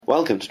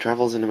Welcome to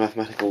Travels in a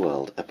Mathematical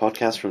World, a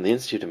podcast from the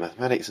Institute of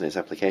Mathematics and its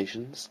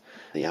Applications,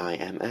 the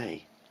IMA.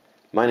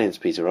 My name's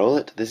Peter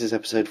Rowlett. This is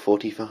episode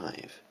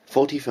 45.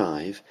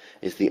 45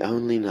 is the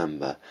only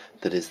number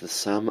that is the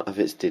sum of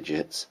its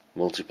digits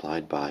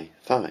multiplied by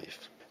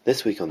 5.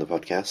 This week on the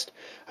podcast,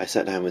 I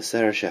sat down with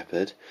Sarah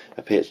Shepherd,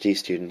 a PhD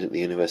student at the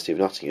University of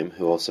Nottingham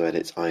who also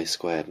edits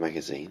I2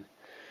 magazine,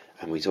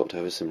 and we talked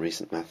over some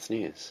recent maths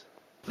news.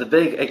 The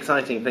big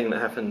exciting thing that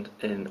happened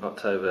in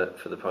October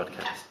for the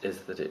podcast is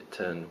that it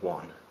turned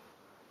 1.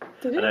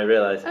 Did it? And I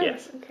realised,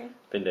 yes, okay.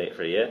 Been doing it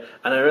for a year,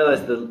 and I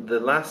realised the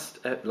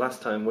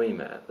last time we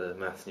met, the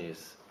Maths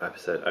News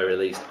episode, I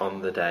released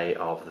on the day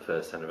of the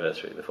first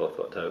anniversary, the 4th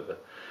of October,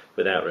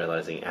 without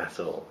realising at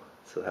all.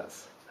 So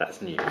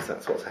that's news,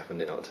 that's what's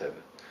happened in October.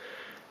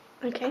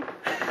 Okay.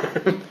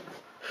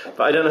 But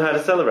I don't know how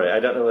to celebrate,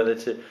 I don't know whether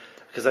to,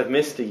 because I've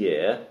missed a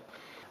year.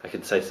 I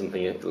could say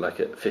something like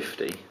at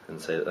 50 and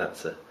say that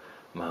that's a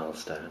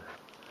milestone.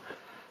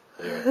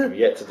 Anyway, I'm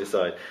yet to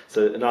decide.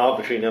 So an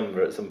arbitrary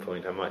number at some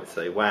point I might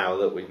say, wow,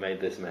 look, we've made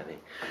this many.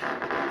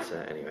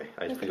 So anyway,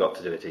 I forgot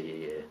to do it a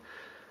year.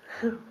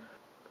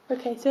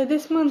 Okay, so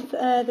this month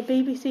the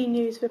BBC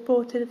News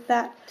reported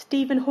that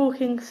Stephen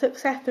Hawking's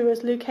successor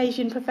as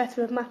Lucasian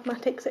Professor of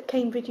Mathematics at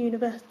Cambridge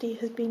University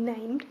has been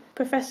named.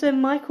 Professor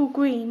Michael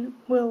Green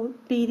will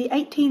be the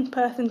 18th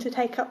person to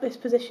take up this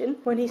position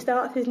when he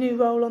starts his new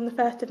role on the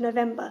 1st of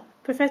November.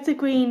 Professor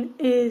Green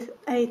is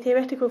a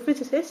theoretical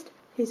physicist.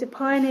 He's a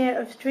pioneer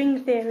of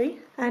string theory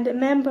and a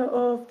member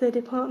of the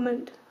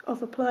Department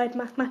of Applied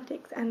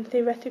Mathematics and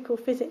Theoretical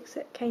Physics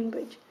at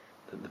Cambridge.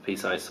 The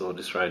piece I saw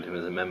described him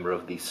as a member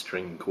of the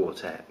String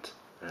Quartet,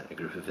 a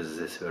group of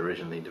physicists who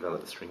originally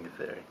developed string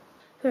theory.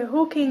 So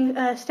Hawking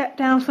stepped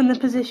down from the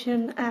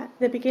position at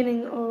the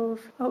beginning of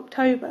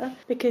October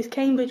because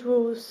Cambridge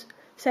rules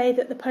say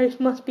that the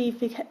post must be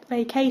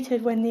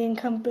vacated when the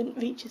incumbent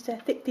reaches their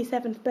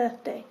 67th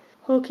birthday.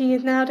 Hawking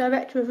is now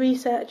Director of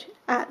Research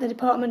at the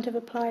Department of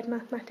Applied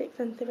Mathematics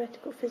and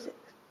Theoretical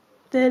Physics.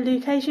 The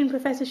Lucasian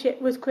Professorship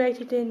was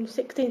created in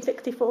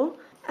 1664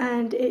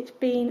 and it's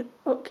been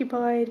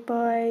occupied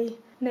by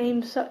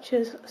names such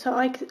as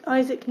Sir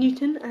Isaac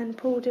Newton and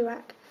Paul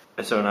Dirac.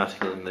 I saw an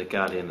article in The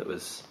Guardian that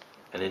was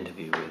an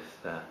interview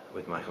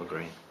with Michael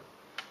Green,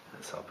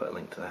 so I'll put a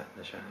link to that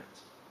in the show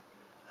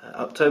notes.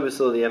 October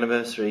saw the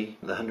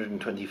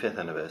 125th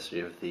anniversary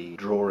of the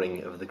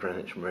drawing of the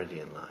Greenwich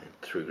Meridian line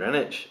through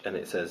Greenwich, and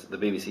it says, the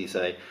BBC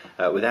say,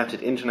 without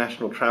it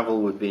international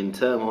travel would be in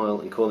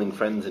turmoil and calling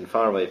friends in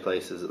faraway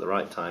places at the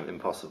right time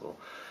impossible.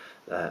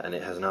 And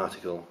it has an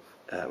article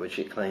which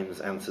it claims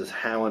answers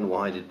how and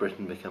why did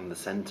Britain become the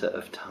centre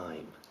of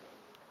time.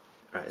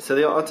 Right, so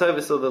the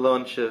October saw the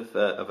launch of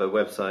a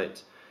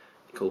website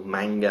called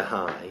Manga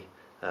High,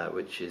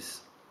 which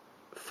is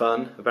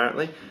fun,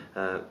 apparently.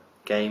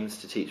 Games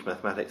to teach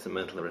mathematics and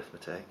mental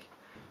arithmetic.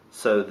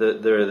 So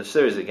there are a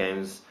series of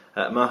games.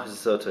 Marcus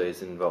Soto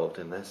is involved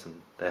in this,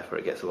 and therefore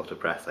it gets a lot of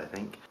press, I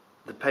think.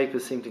 The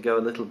papers seem to go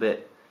a little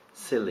bit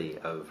silly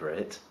over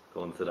it, the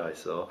ones that I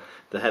saw.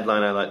 The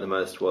headline I liked the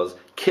most was,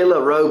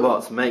 "Killer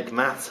robots make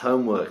maths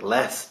homework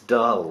less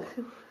dull."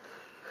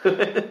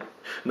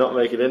 Not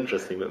make it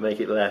interesting, but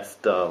make it less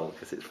dull,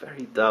 because it's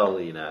very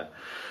dull, you know.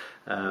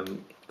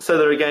 So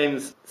there are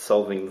games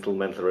solving little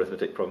mental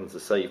arithmetic problems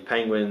to save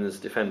penguins,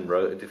 defend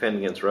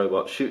against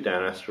robots, shoot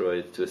down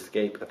asteroids, to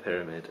escape a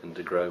pyramid, and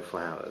to grow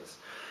flowers.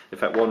 In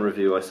fact, one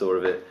review I saw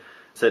of it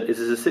said, "It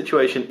is a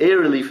situation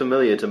eerily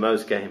familiar to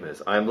most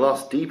gamers. I am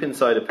lost deep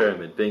inside a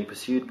pyramid, being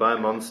pursued by a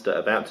monster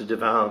about to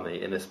devour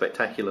me in a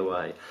spectacular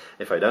way,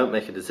 if I don't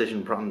make a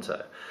decision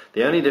pronto.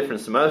 The only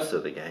difference to most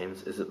other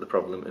games is that the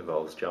problem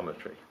involves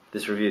geometry."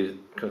 This review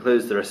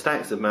concludes there are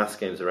stacks of maths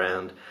games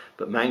around,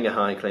 but Manga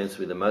High claims to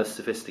be the most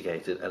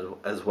sophisticated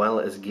as well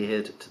as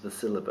geared to the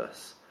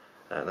syllabus.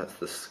 That's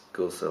the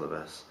school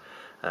syllabus.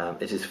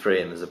 It is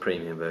free and there's a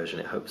premium version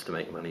it hopes to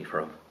make money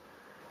from,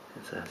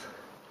 it says.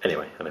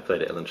 Anyway, and I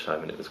played it at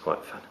lunchtime and it was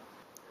quite fun.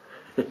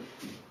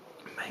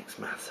 Makes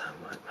maths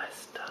homework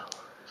less dull.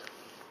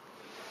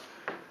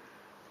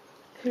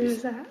 Who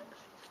was that?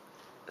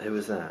 Who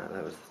was that?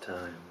 That was the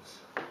Times.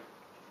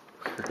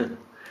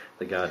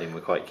 The Guardian were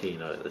quite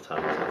keen on it at the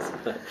time.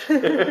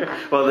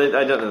 Well,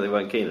 I don't know they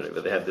weren't keen on it,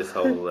 but they had this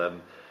whole,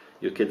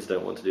 your kids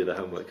don't want to do their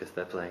homework because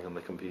they're playing on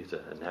the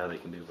computer, and now they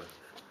can do both.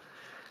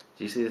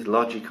 Do you see this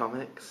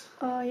Logicomics?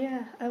 Oh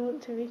yeah, I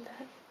want to read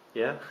that.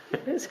 Yeah?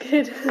 It's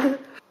good.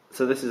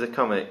 So this is a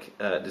comic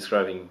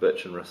describing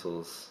Bertrand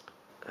Russell's,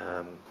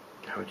 how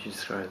would you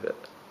describe it?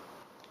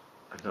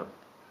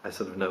 I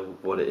sort of know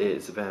what it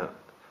is about,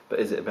 but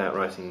is it about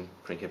writing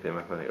Principia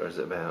Mathematica, or is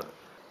it about...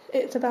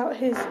 It's about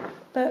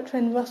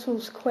Bertrand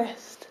Russell's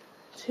quest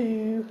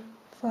to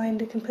find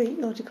a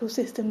complete logical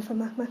system for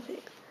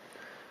mathematics.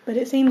 But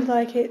it seems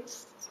like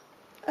it's...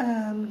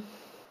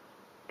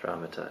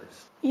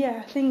 dramatised.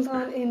 Yeah, things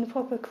aren't in the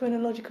proper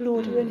chronological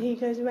order, and he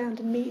goes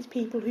around and meets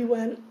people who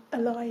weren't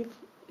alive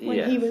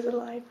when he was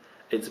alive.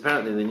 It's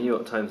apparently the New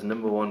York Times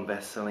 #1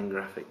 best-selling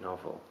graphic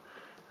novel.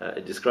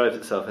 It describes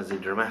itself as a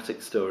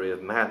dramatic story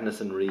of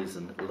madness and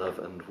reason, love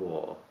and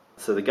war.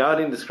 So The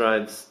Guardian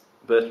describes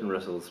Bertrand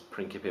Russell's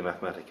Principia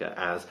Mathematica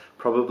as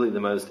probably the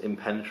most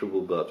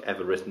impenetrable book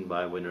ever written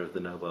by a winner of the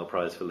Nobel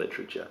Prize for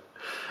Literature.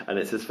 And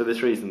it says, for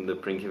this reason, the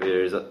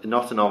Principia is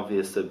not an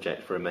obvious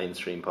subject for a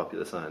mainstream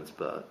popular science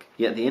book.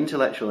 Yet the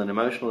intellectual and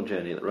emotional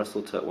journey that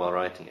Russell took while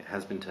writing it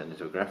has been turned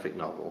into a graphic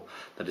novel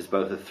that is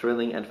both a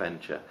thrilling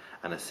adventure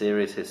and a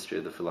serious history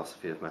of the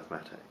philosophy of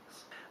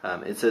mathematics.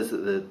 It says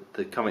that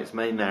the comic's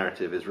main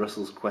narrative is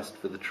Russell's quest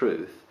for the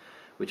truth,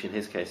 which in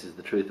his case is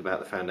the truth about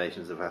the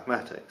foundations of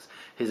mathematics.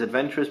 His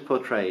adventure is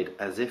portrayed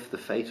as if the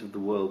fate of the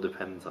world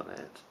depends on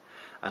it,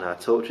 and our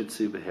tortured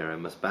superhero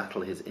must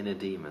battle his inner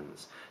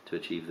demons to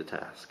achieve the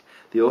task.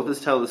 The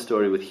authors tell the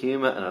story with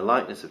humour and a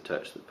lightness of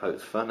touch that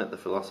pokes fun at the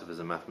philosophers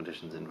and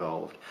mathematicians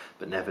involved,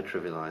 but never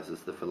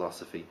trivialises the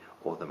philosophy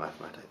or the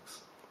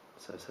mathematics.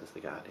 So says The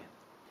Guardian.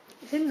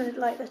 It's in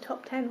the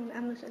top 10 on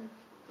Amazon.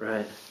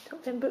 Right.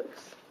 Top 10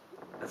 books.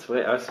 That's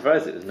weird. I was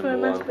surprised it was For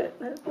number a one. maths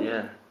book.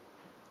 Yeah.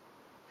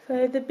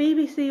 So the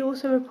BBC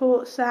also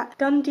reports that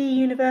Dundee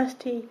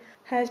University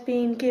has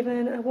been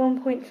given a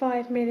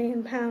 £1.5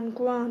 million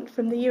grant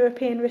from the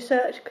European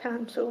Research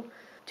Council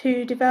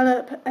to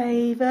develop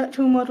a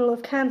virtual model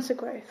of cancer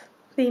growth.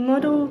 The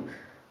model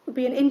will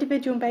be an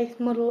individual-based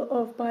model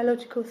of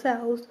biological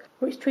cells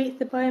which treats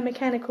the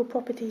biomechanical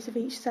properties of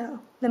each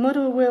cell. The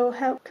model will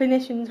help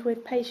clinicians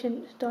with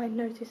patient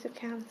diagnosis of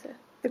cancer.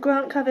 The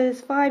grant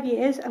covers 5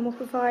 years and will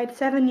provide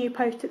 7 new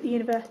posts at the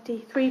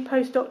university, 3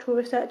 postdoctoral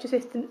research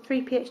assistants,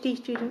 3 PhD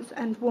students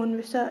and 1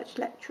 research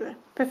lecturer.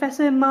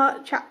 Professor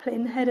Mark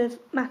Chaplin, head of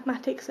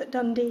mathematics at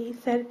Dundee,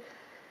 said,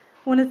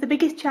 "One of the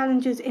biggest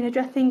challenges in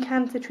addressing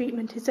cancer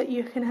treatment is that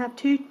you can have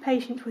 2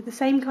 patients with the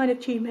same kind of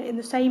tumour in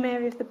the same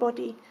area of the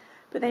body,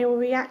 but they will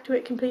react to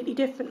it completely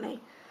differently.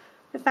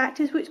 The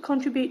factors which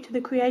contribute to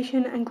the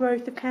creation and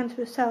growth of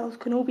cancerous cells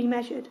can all be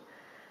measured.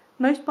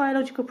 Most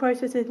biological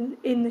processes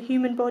in the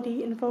human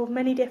body involve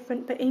many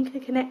different but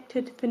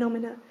interconnected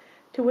phenomena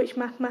to which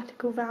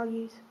mathematical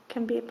values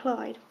can be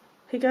applied."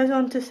 He goes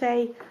on to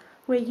say,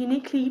 "We're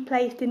uniquely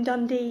placed in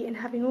Dundee in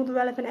having all the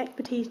relevant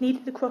expertise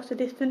needed across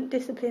the different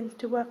disciplines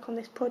to work on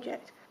this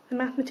project. The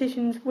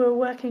mathematicians will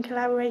work in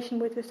collaboration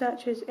with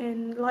researchers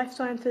in life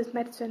sciences,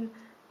 medicine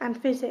and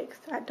physics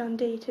at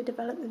Dundee to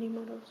develop the new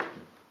models."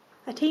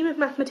 A team of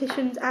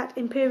mathematicians at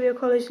Imperial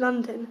College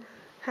London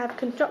have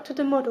constructed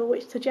a model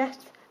which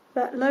suggests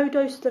that low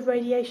doses of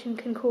radiation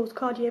can cause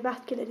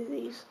cardiovascular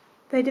disease.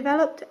 They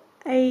developed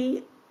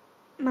a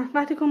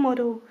mathematical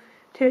model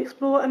to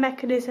explore a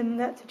mechanism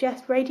that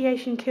suggests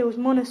radiation kills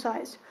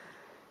monocytes,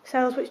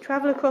 cells which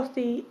travel across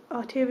the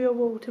arterial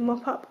wall to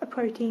mop up a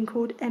protein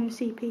called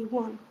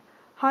MCP1.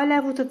 High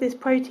levels of this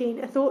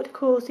protein are thought to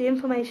cause the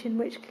inflammation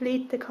which can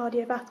lead to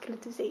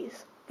cardiovascular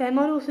disease. Their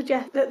model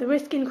suggests that the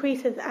risk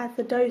increases as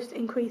the dose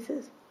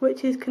increases,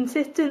 which is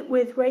consistent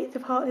with rates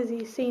of heart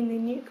disease seen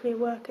in nuclear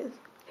workers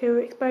who were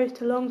exposed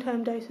to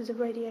long-term doses of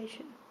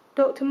radiation.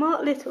 Dr.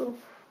 Mark Little,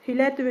 who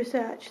led the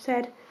research,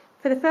 said,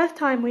 "For the first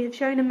time we have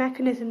shown a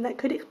mechanism that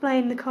could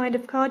explain the kind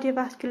of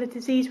cardiovascular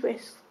disease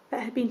risks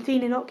that have been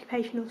seen in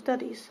occupational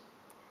studies.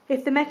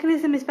 If the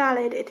mechanism is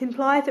valid, it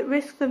implies that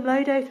risks from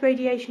low-dose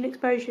radiation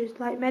exposures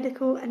like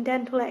medical and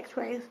dental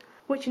X-rays,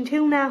 which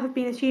until now have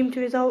been assumed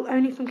to result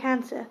only from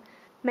cancer,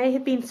 may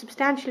have been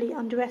substantially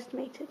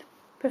underestimated."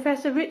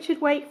 Professor Richard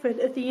Wakeford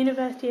of the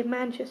University of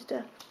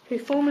Manchester, who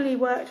formerly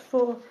worked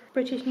for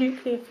British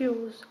Nuclear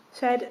Fuels,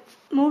 said,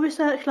 "More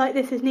research like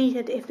this is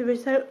needed if the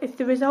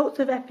results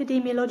of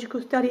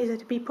epidemiological studies are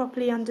to be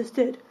properly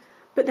understood,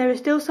 but there is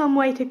still some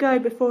way to go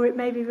before it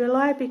may be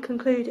reliably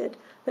concluded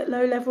that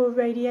low level of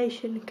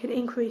radiation can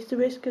increase the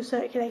risk of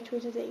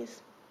circulatory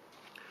disease."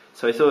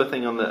 So I saw a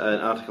thing on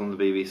an article on the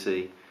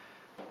BBC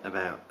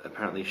about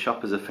apparently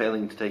shoppers are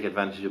failing to take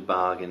advantage of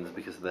bargains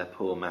because of their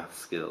poor maths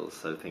skills,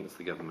 so thinks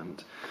the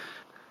government.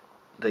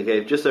 They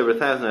gave just over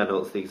 1,000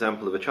 adults the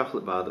example of a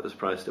chocolate bar that was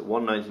priced at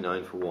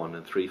 $1.99 for one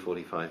and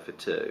 $3.45 for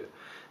two,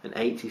 and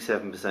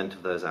 87%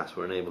 of those asked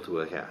were unable to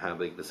work out how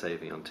big the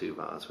saving on 2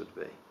 bars would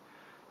be,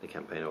 the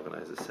campaign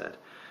organisers said.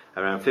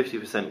 Around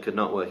 50% could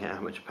not work out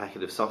how much a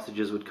packet of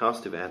sausages would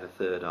cost if it had a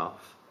third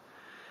off.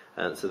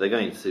 And so they're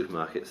going to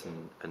supermarkets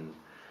and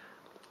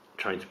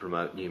trying to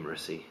promote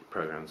numeracy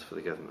programmes for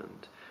the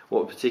government.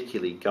 What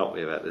particularly got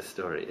me about this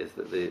story is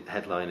that the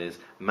headline is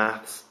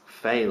 "Maths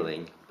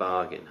Failing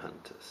Bargain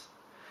Hunters."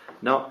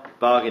 Not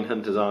bargain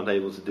hunters aren't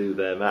able to do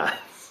their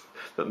maths,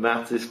 but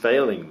maths is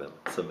failing them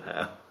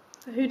somehow.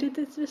 Who did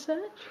this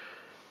research?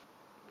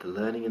 The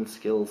Learning and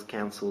Skills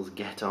Council's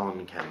Get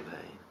On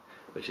campaign,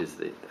 which is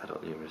the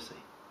adult numeracy.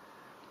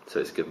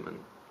 So it's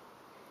government.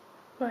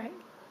 Right.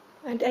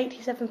 And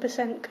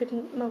 87%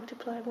 couldn't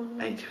multiply 1.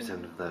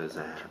 80% of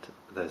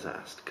those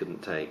asked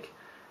couldn't take,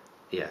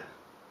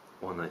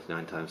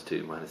 $1.99 times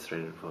 2 minus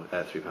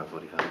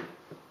 £3.45.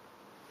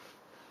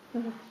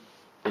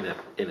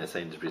 In a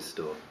Sainsbury's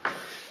store.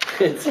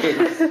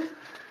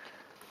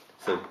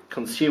 So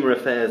Consumer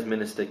Affairs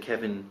Minister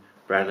Kevin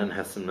Brannan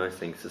has some nice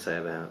things to say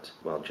about,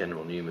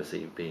 general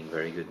numeracy being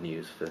very good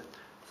news for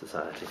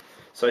society.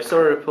 So I saw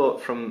a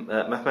report from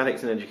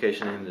Mathematics and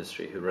Education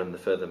Industry, who run the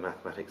Further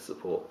Mathematics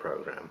Support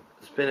Programme.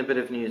 There's been a bit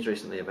of news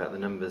recently about the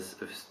numbers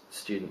of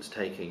students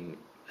taking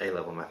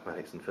A-level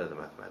mathematics and further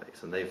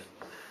mathematics, and they've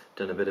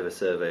done a bit of a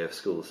survey of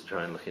schools to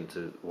try and look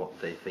into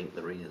what they think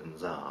the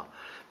reasons are.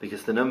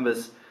 Because the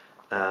numbers,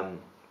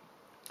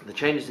 the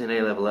changes in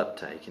A-level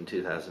uptake in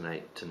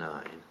 2008 to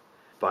 9,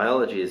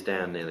 biology is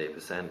down nearly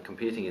 1%,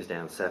 computing is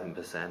down 7%,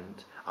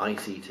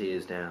 ICT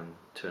is down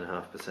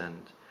 2.5%,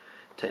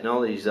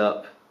 technology is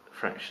up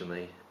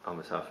fractionally,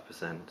 almost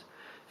 0.5%,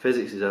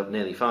 physics is up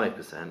nearly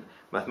 5%,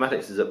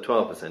 mathematics is up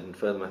 12%, and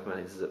further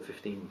mathematics is up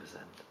 15%.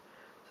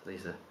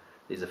 So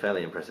these are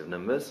fairly impressive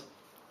numbers.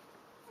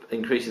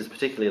 Increases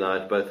particularly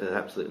large both in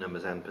absolute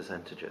numbers and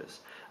percentages,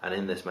 and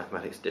in this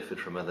mathematics differed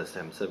from other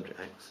STEM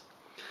subjects.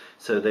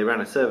 So they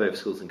ran a survey of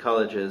schools and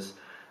colleges.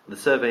 The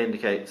survey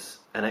indicates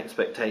an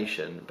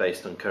expectation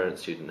based on current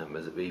student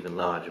numbers of even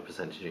larger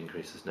percentage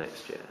increases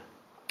next year.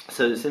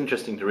 So it's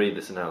interesting to read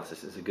this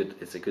analysis. It's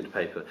a good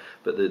paper,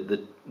 but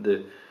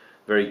the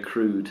very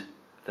crude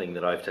thing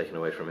that I've taken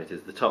away from it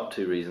is the top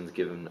two reasons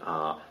given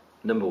are: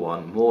 number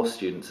one, more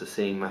students are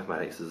seeing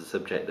mathematics as a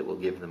subject that will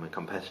give them a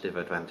competitive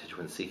advantage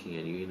when seeking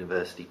a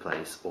university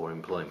place or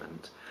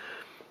employment.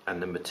 And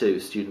number two,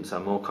 students are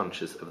more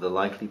conscious of the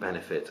likely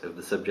benefit of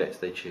the subjects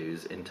they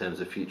choose in terms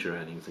of future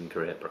earnings and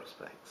career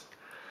prospects.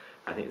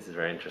 I think this is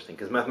very interesting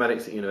because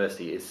mathematics at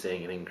university is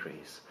seeing an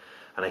increase.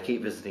 And I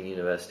keep visiting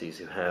universities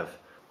who have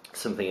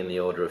something in the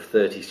order of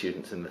 30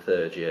 students in the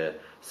third year,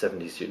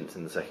 70 students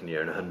in the second year,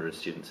 and 100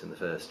 students in the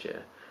first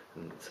year.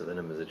 And so the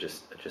numbers are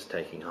just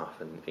taking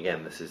off. And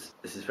again, this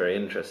is very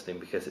interesting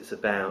because it's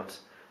about,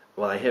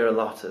 well, I hear a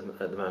lot at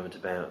the moment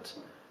about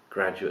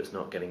graduates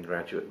not getting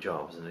graduate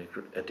jobs and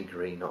a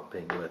degree not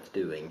being worth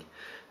doing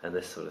and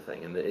this sort of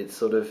thing. And it's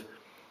sort of,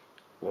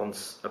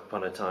 once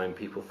upon a time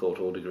people thought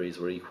all degrees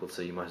were equal,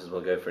 so you might as well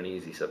go for an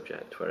easy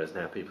subject, whereas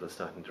now people are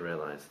starting to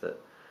realise that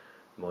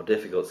more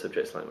difficult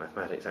subjects like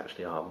mathematics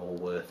actually are more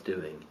worth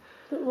doing.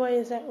 But why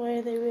is that? Why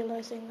are they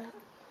realising that?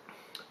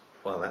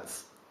 Well,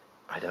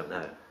 I don't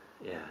know.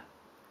 Yeah.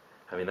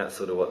 I mean, that's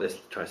sort of what this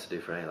tries to do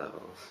for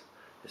A-levels.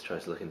 It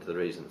tries to look into the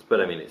reasons. But,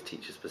 I mean, it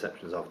teaches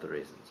perceptions of the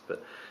reasons.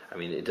 But, I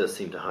mean, it does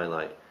seem to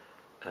highlight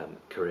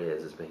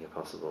careers as being a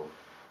possible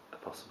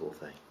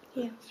thing.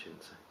 Yeah.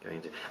 Students are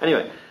going to.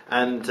 Anyway,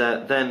 and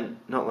then,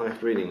 not long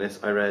after reading this,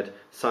 I read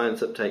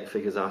Science Uptake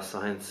Figures Are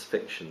Science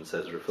Fiction,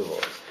 says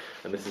report.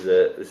 And this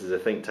is a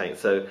think tank.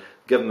 So,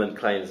 government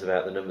claims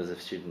about the numbers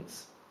of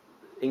students,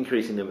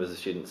 increasing numbers of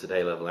students at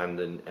A-level and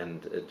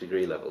at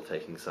degree level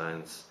taking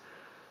science,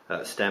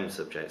 STEM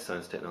subjects,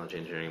 science, technology,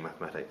 engineering,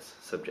 mathematics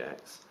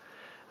subjects.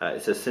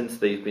 It says since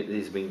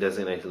these have been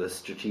designated as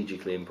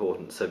strategically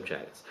important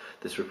subjects,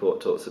 this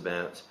report talks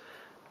about,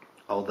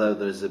 although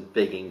there's a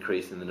big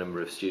increase in the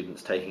number of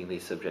students taking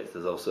these subjects,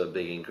 there's also a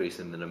big increase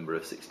in the number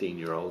of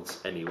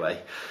 16-year-olds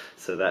anyway.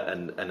 So that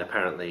and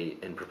apparently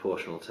in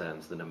proportional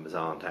terms the numbers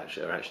are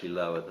actually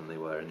lower than they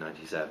were in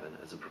 97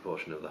 as a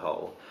proportion of the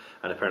whole.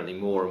 And apparently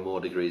more and more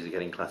degrees are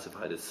getting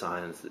classified as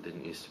science that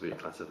didn't used to be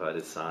classified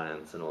as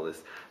science, and all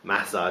this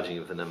massaging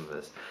of the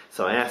numbers.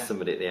 So I asked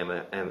somebody at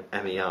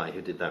the MEI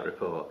who did that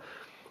report,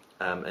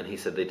 and he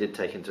said they did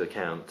take into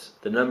account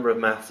the number of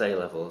maths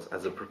A-levels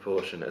as a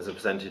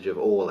percentage of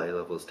all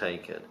A-levels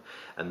taken,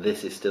 and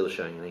this is still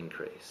showing an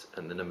increase,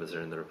 and the numbers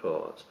are in the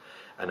report.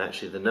 And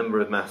actually the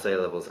number of maths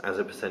A-levels as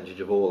a percentage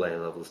of all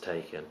A-levels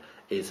taken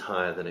is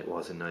higher than it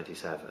was in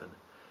 97,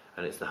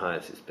 and it's the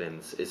highest it's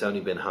been. It's only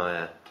been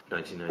higher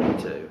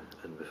 1992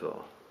 and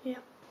before. Yeah.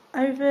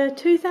 Over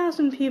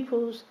 2,000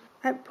 pupils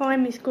at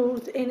primary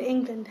schools in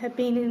England have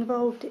been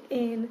involved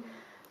in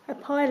a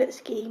pilot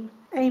scheme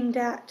aimed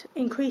at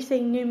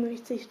increasing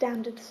numeracy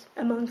standards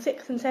among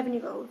 6 and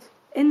 7-year-olds.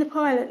 In the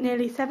pilot,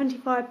 nearly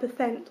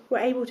 75% were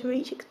able to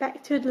reach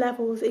expected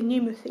levels in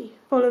numeracy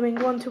following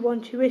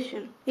one-to-one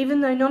tuition,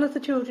 even though none of the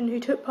children who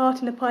took part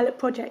in the pilot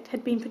project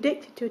had been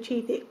predicted to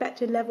achieve the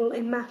expected level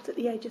in maths at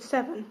the age of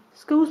 7.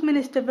 Schools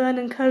Minister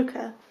Vernon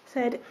Coker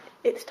said,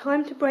 "It's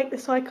time to break the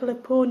cycle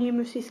of poor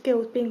numeracy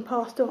skills being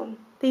passed on.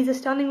 These are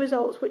stunning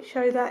results which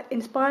show that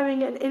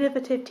inspiring and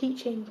innovative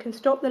teaching can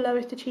stop the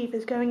lowest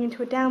achievers going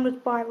into a downward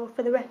spiral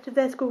for the rest of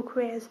their school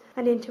careers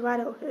and into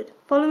adulthood."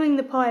 Following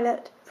the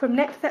pilot, from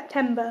next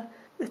September,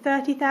 the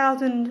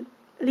 30,000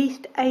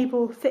 least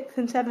able 6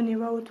 and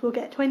 7-year-olds will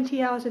get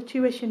 20 hours of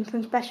tuition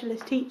from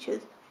specialist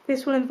teachers.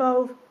 This will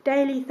involve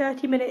daily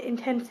 30-minute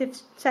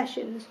intensive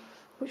sessions,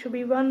 which will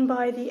be run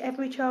by the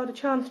Every Child a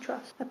Chance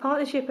Trust, a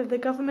partnership of the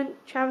government,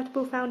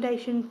 charitable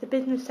foundations, the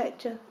business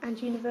sector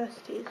and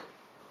universities.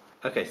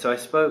 Okay, so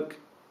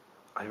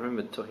I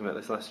remember talking about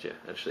this last year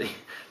actually,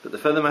 but the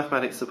Further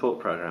Mathematics Support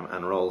Programme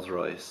and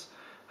Rolls-Royce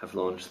have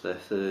launched their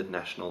third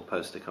national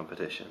poster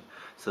competition.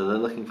 So they're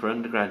looking for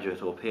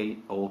undergraduate or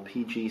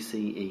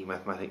PGCE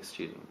mathematics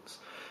students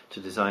to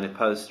design a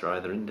poster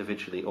either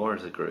individually or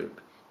as a group,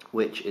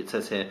 which, it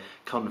says here,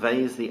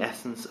 conveys the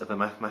essence of a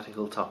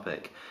mathematical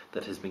topic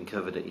that has been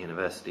covered at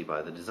university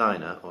by the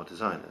designer or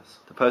designers.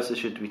 The poster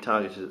should be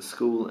targeted at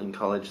school and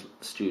college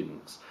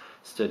students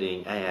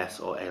studying AS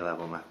or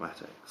A-level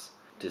mathematics,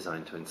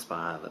 designed to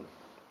inspire them.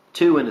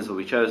 2 winners will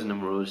be chosen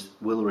and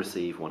will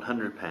receive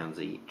 £100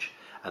 each,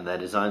 and their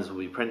designs will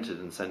be printed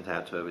and sent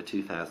out to over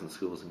 2,000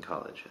 schools and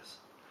colleges.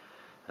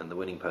 And the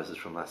winning posters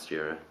from last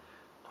year are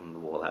on the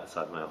wall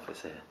outside my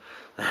office here,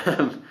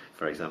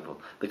 for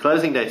example. The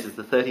closing date is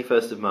the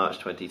 31st of March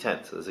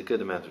 2010, so there's a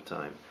good amount of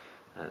time,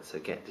 so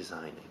get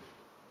designing.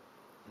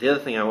 The other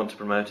thing I want to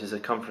promote is a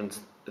conference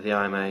the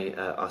IMA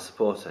are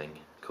supporting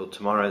called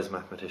Tomorrow's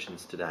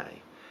Mathematicians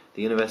Today.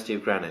 The University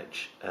of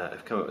Greenwich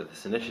have come up with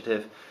this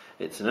initiative.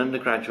 It's an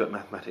undergraduate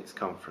mathematics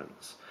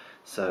conference.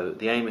 So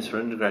the aim is for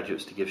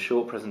undergraduates to give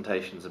short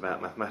presentations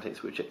about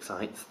mathematics which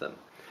excites them.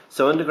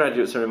 So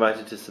undergraduates are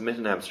invited to submit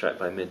an abstract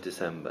by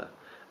mid-December,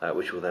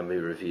 which will then be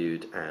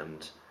reviewed,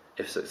 and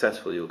if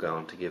successful you'll go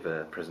on to give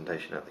a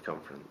presentation at the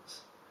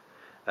conference.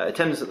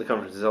 Attendance at the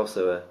conference is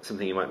also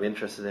something you might be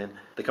interested in.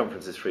 The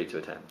conference is free to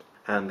attend,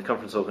 and the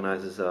conference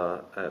organisers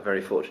are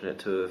very fortunate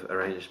to have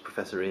arranged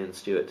Professor Ian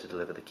Stewart to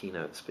deliver the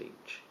keynote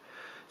speech.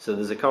 So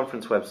there's a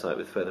conference website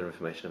with further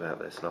information about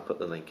this, and I'll put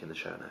the link in the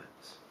show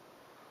notes.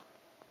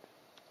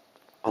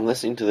 On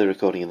listening to the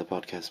recording of the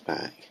podcast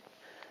back,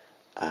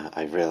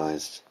 I've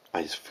realised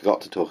I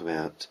forgot to talk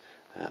about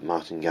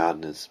Martin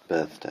Gardner's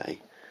birthday.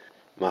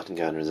 Martin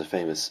Gardner is a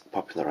famous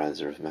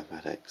populariser of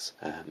mathematics,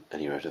 and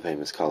he wrote a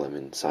famous column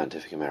in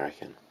Scientific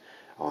American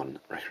on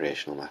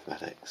recreational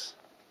mathematics.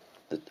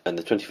 And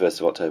the 21st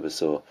of October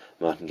saw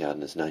Martin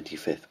Gardner's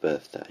 95th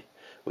birthday,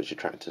 which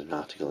attracted an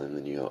article in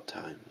the New York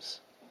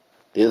Times.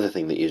 The other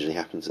thing that usually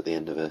happens at the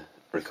end of a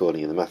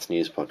recording of the Maths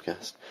News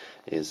podcast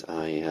is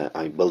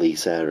I bully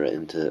Sarah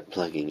into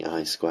plugging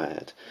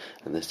I2,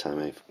 and this time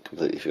I've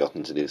completely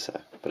forgotten to do so.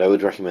 But I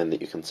would recommend that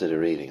you consider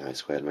reading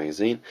I2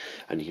 magazine,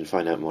 and you can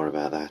find out more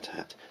about that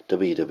at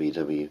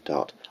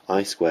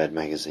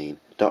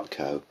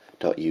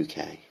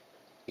www.i2magazine.co.uk.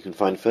 You can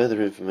find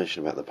further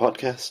information about the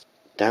podcast,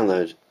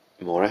 download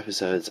more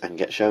episodes, and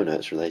get show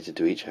notes related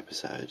to each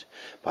episode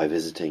by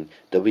visiting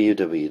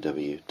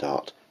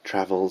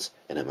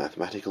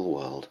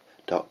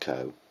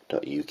www.travelsinamathematicalworld.co.uk.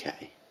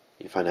 You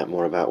can find out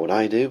more about what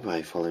I do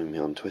by following me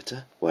on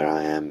Twitter, where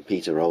I am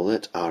Peter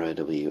Rowlett,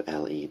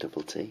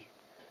 Rowlett.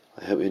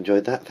 I hope you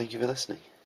enjoyed that. Thank you for listening.